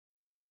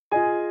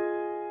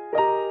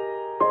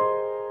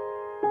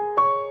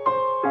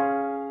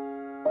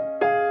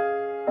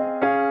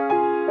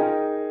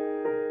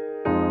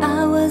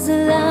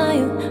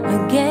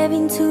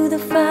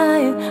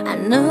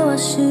know I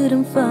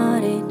shouldn't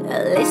fight it,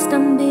 at least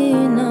I'm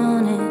being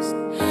honest.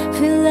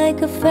 Feel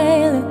like a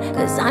failure,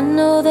 cause I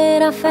know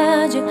that I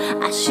failed you.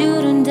 I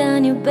shouldn't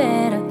done you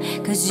better,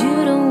 cause you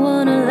don't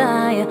wanna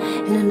lie.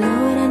 And I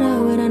know it, I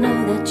know it, I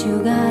know that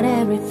you got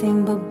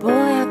everything, but boy,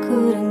 I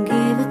couldn't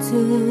give it to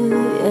you.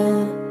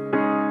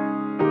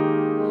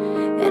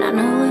 And I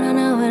know it, I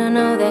know it, I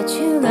know that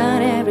you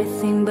got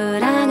everything,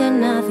 but I got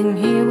nothing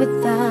here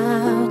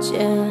without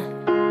you.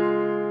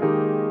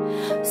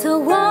 So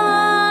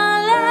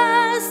one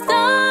last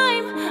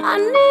time, I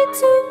need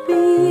to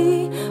be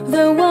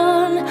the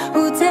one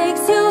who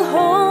takes you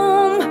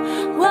home.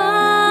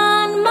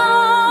 One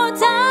more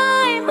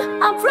time,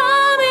 I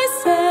promise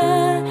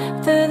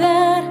after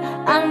that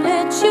I'll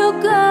let you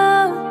go.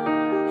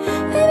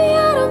 Baby,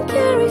 I don't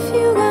care if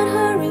you got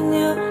her in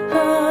your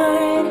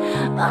heart.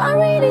 All I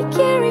really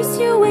care is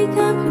you wake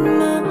up in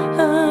my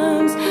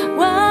arms.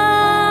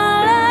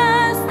 One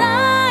last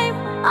time,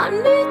 I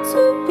need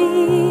to be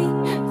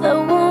the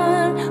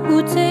one who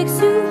takes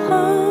you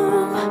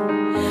home.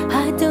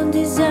 I don't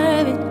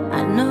deserve it,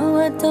 I know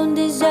I don't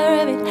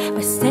deserve it,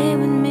 but stay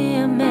with me,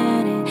 I'm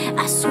at it.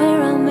 I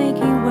swear I'll make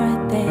it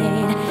worth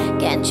it.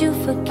 Can't you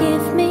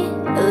forgive me?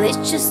 At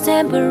least just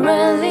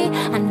temporarily.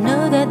 I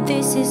know that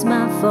this is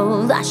my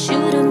fault, I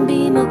shouldn't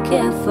be more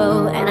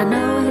careful. And I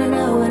know it, I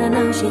know it, I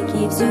know she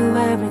gives you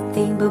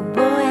everything, but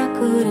boy, I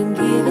couldn't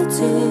give it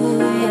to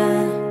you.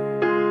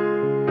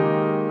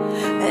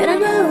 And I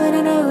know it,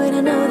 I know it,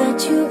 I know that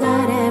you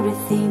got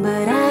everything,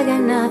 but I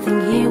got nothing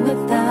here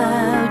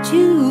without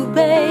you,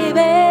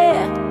 baby.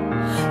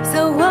 So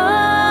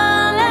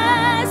one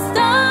last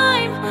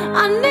time,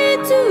 I need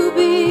to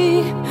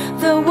be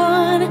the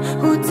one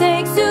who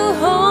takes you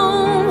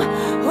home.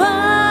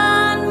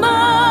 One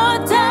more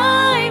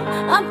time,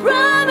 I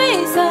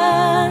promise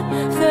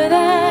after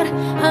that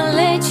I'll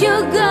let you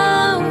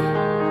go.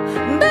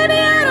 Baby,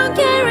 I don't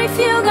care if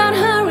you got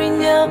her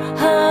in your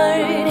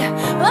heart.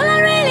 All I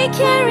really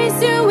care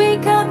is you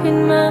wake up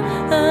in my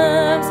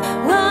arms.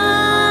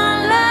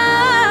 One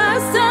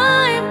last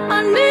time, I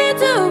need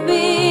to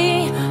be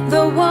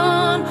the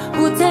one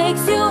who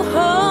takes you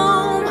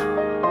home.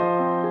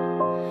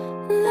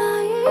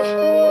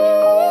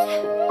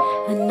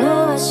 I know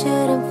I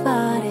shouldn't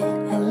fight it,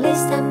 at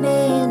least I'm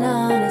being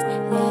honest.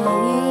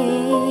 Yeah.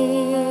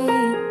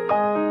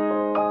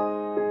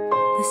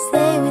 But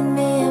stay